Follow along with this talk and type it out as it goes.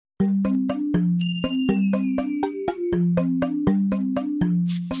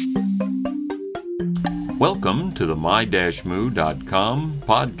Welcome to the my-moo.com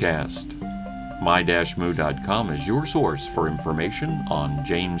podcast. My-moo.com is your source for information on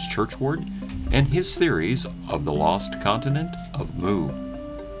James Churchward and his theories of the lost continent of Mu.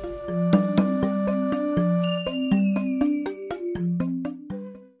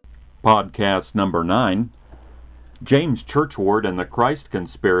 Podcast number 9, James Churchward and the Christ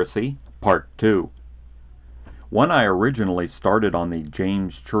Conspiracy, Part 2. When I originally started on the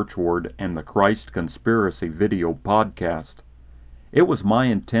James Churchward and the Christ Conspiracy video podcast, it was my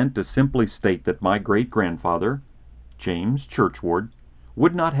intent to simply state that my great-grandfather, James Churchward,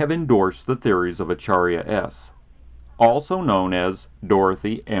 would not have endorsed the theories of Acharya S., also known as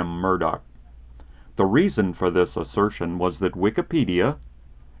Dorothy M. Murdoch. The reason for this assertion was that Wikipedia,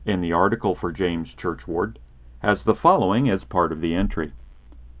 in the article for James Churchward, has the following as part of the entry.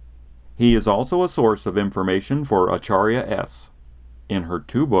 He is also a source of information for Acharya S. in her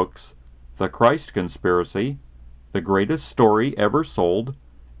 2 books, The Christ Conspiracy, The Greatest Story Ever Sold,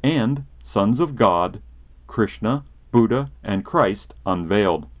 and Sons of God, Krishna, Buddha, and Christ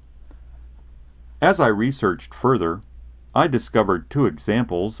Unveiled. As I researched further, I discovered 2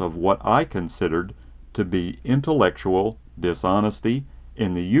 examples of what I considered to be intellectual dishonesty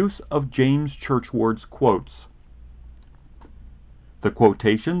in the use of James Churchward's quotes. The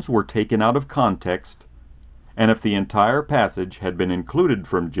quotations were taken out of context, and if the entire passage had been included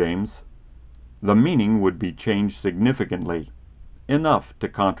from James, the meaning would be changed significantly, enough to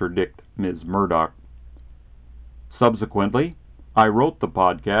contradict Ms. Murdoch. Subsequently, I wrote the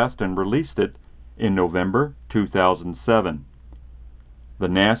podcast and released it in November 2007. The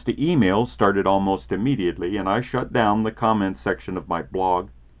nasty emails started almost immediately, and I shut down the comments section of my blog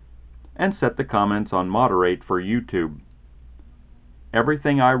and set the comments on moderate for YouTube.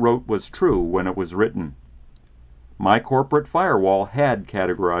 Everything I wrote was true when it was written. My corporate firewall had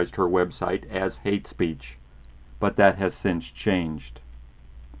categorized her website as hate speech, but that has since changed.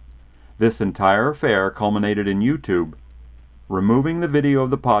 This entire affair culminated in YouTube removing the video of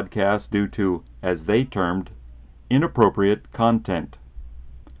the podcast due to, as they termed, inappropriate content.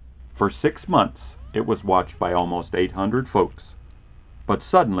 For 6 months, it was watched by almost 800 folks, but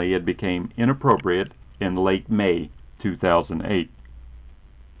suddenly it became inappropriate in late May 2008.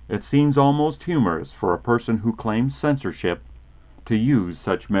 It seems almost humorous for a person who claims censorship to use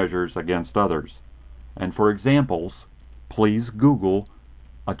such measures against others. And for examples, please Google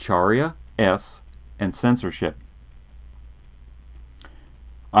Acharya S. and censorship.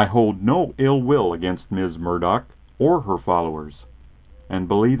 I hold no ill will against Ms. Murdoch or her followers, and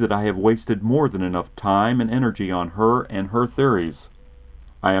believe that I have wasted more than enough time and energy on her and her theories.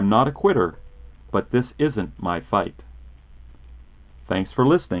 I am not a quitter, but this isn't my fight. Thanks for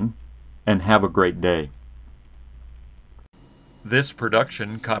listening, and have a great day. This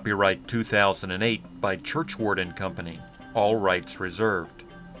production, copyright 2008 by Churchward and Company, all rights reserved.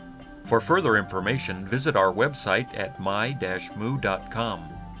 For further information, visit our website at my-moo.com.